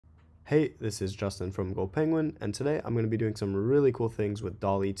Hey, this is Justin from Gold Penguin, and today I'm going to be doing some really cool things with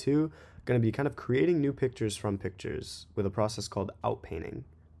DALL-E 2. Going to be kind of creating new pictures from pictures with a process called outpainting.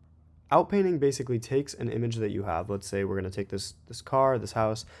 Outpainting basically takes an image that you have. Let's say we're going to take this car, this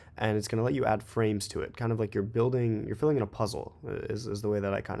house, and it's going to let you add frames to it. Kind of like you're filling in a puzzle is the way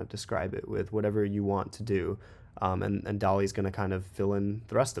that I kind of describe it, with whatever you want to do. And DALL-E's going to kind of fill in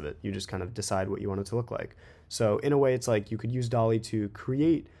the rest of it. You just kind of decide what you want it to look like. So in a way, it's like you could use DALL-E to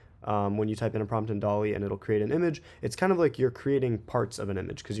create when you type in a prompt in DALL-E and it'll create an image. It's kind of like you're creating parts of an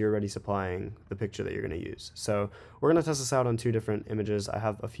image because you're already supplying the picture that you're going to use. So we're going to test this out on two different images. I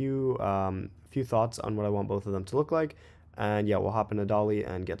have a few thoughts on what I want both of them to look like, and yeah, we'll hop into DALL-E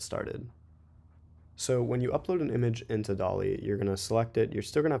and get started. So when you upload an image into DALL-E, you're going to select it. You're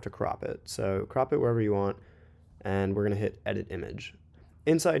still going to have to crop it. So crop it wherever you want, and we're going to hit Edit Image.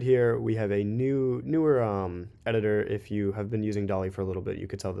 Inside here, we have a newer editor. If you have been using DALL-E for a little bit, you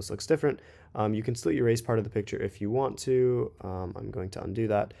could tell this looks different. You can still erase part of the picture if you want to. I'm going to undo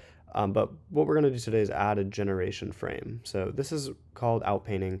that. But what we're going to do today is add a generation frame. So this is called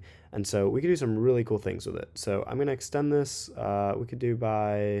outpainting, and so we could do some really cool things with it. So I'm going to extend this. We could do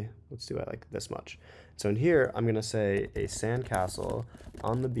let's do it like this much. So in here, I'm going to say a sandcastle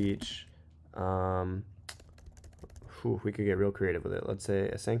on the beach. We could get real creative with it. Let's say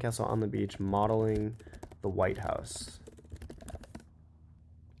a sandcastle on the beach modeling the White House.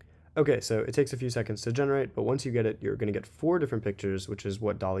 Okay, so it takes a few seconds to generate, but once you get it, you're going to get 4 different pictures, which is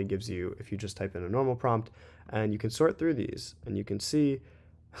what DALL-E gives you if you just type in a normal prompt. And you can sort through these, and you can see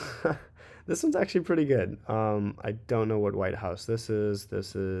this one's actually pretty good. I don't know what White House this is.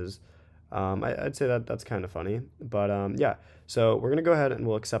 I'd say that's kind of funny, but yeah. So we're gonna go ahead and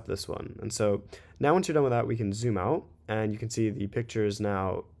we'll accept this one. And so now once you're done with that, we can zoom out, and you can see the picture is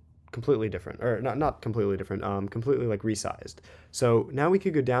now completely different, or not completely different, completely like resized. So now we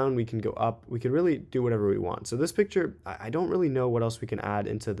could go down, we can go up, we could really do whatever we want. So this picture, I don't really know what else we can add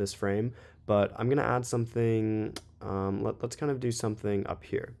into this frame, but I'm gonna add something. Let's kind of do something up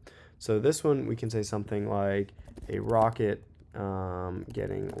here. So this one, we can say something like a rocket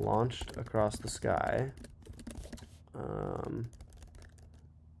getting launched across the sky.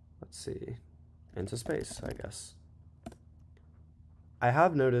 Let's see, into space, I guess. I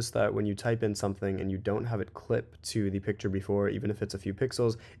have noticed that when you type in something and you don't have it clip to the picture before, even if it's a few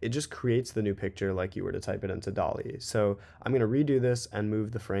pixels, it just creates the new picture like you were to type it into DALL-E. So I'm going to redo this and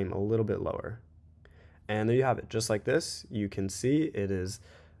move the frame a little bit lower. And there you have it. Just like this, you can see it is,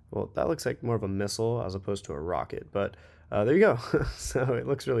 well, that looks like more of a missile as opposed to a rocket, but there you go. So it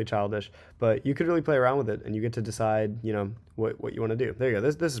looks really childish, but you could really play around with it, and you get to decide, what you want to do. There you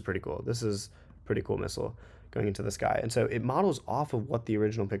go. This is pretty cool. This is a pretty cool missile going into the sky. And so it models off of what the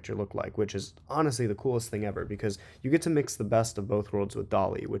original picture looked like, which is honestly the coolest thing ever, because you get to mix the best of both worlds with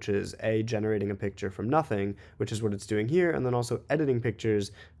DALL-E, which is generating a picture from nothing, which is what it's doing here, and then also editing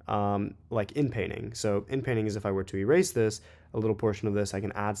pictures like in painting. So in painting is if I were to erase this, a little portion of this, I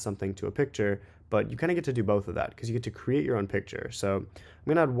can add something to a picture, but you kind of get to do both of that because you get to create your own picture. So I'm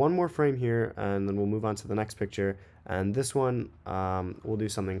going to add one more frame here, and then we'll move on to the next picture, and this one we'll do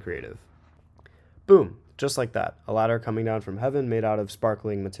something creative. Boom, just like that, a ladder coming down from heaven made out of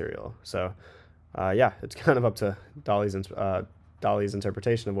sparkling material. So yeah, it's kind of up to DALL-E's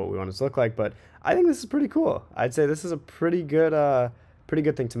interpretation of what we want it to look like, but I think this is pretty cool. I'd say this is a pretty good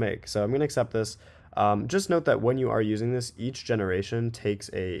thing to make. So I'm going to accept this. Just note that when you are using this, each generation takes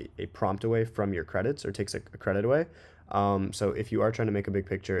a prompt away from your credits, or takes a credit away. So if you are trying to make a big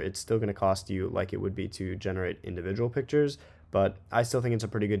picture, it's still going to cost you like it would be to generate individual pictures. But I still think it's a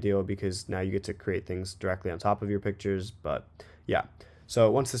pretty good deal because now you get to create things directly on top of your pictures. But yeah,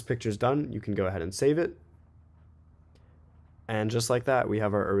 so once this picture is done, you can go ahead and save it. And just like that, we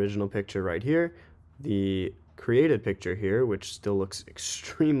have our original picture right here. The created picture here, which still looks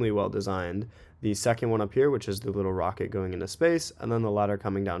extremely well designed. The second one up here, which is the little rocket going into space, and then the ladder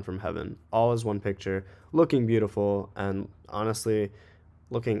coming down from heaven. All as one picture, looking beautiful, and honestly,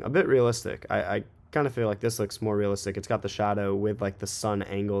 looking a bit realistic. I kind of feel like this looks more realistic. It's got the shadow with like the sun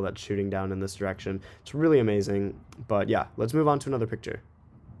angle that's shooting down in this direction. It's really amazing. But yeah, let's move on to another picture.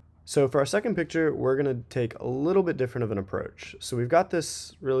 So for our second picture, we're going to take a little bit different of an approach. So we've got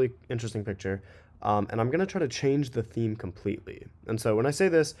this really interesting picture, and I'm going to try to change the theme completely. And so when I say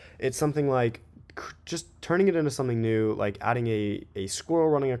this, it's something like just turning it into something new, like adding a squirrel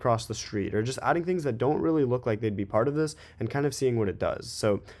running across the street, or just adding things that don't really look like they'd be part of this, and kind of seeing what it does.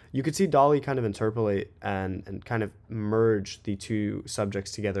 So you could see DALL-E kind of interpolate and kind of merge the two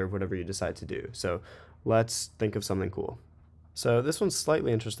subjects together, whatever you decide to do. So let's think of something cool. So this one's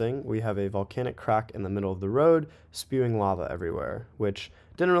slightly interesting. We have a volcanic crack in the middle of the road, spewing lava everywhere, which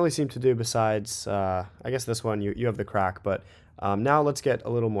didn't really seem to do besides, I guess this one, you have the crack, but now let's get a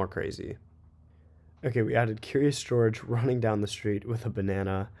little more crazy. Okay, we added Curious George running down the street with a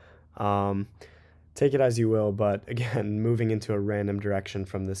banana. Um, Take it as you will, but again, moving into a random direction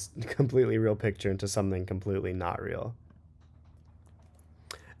from this completely real picture into something completely not real.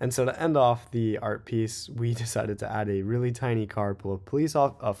 And so to end off the art piece, we decided to add a really tiny car full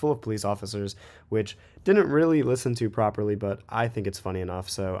of full of police officers, which didn't really listen to properly, but I think it's funny enough,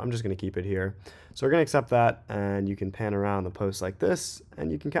 so I'm just going to keep it here. So we're going to accept that, and you can pan around the post like this,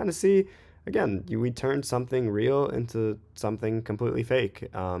 and you can kind of see, again, we turned something real into something completely fake.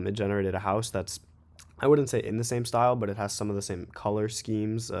 It generated a house that's, I wouldn't say in the same style, but it has some of the same color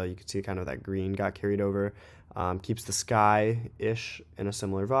schemes. You can see kind of that green got carried over. Keeps the sky-ish in a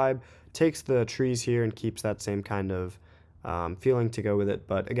similar vibe. Takes the trees here and keeps that same kind of feeling to go with it.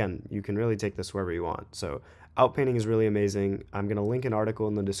 But again, you can really take this wherever you want. So Outpainting is really amazing. I'm going to link an article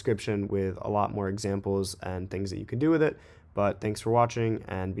in the description with a lot more examples and things that you can do with it. But thanks for watching,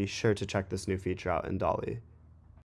 and be sure to check this new feature out in DALL-E.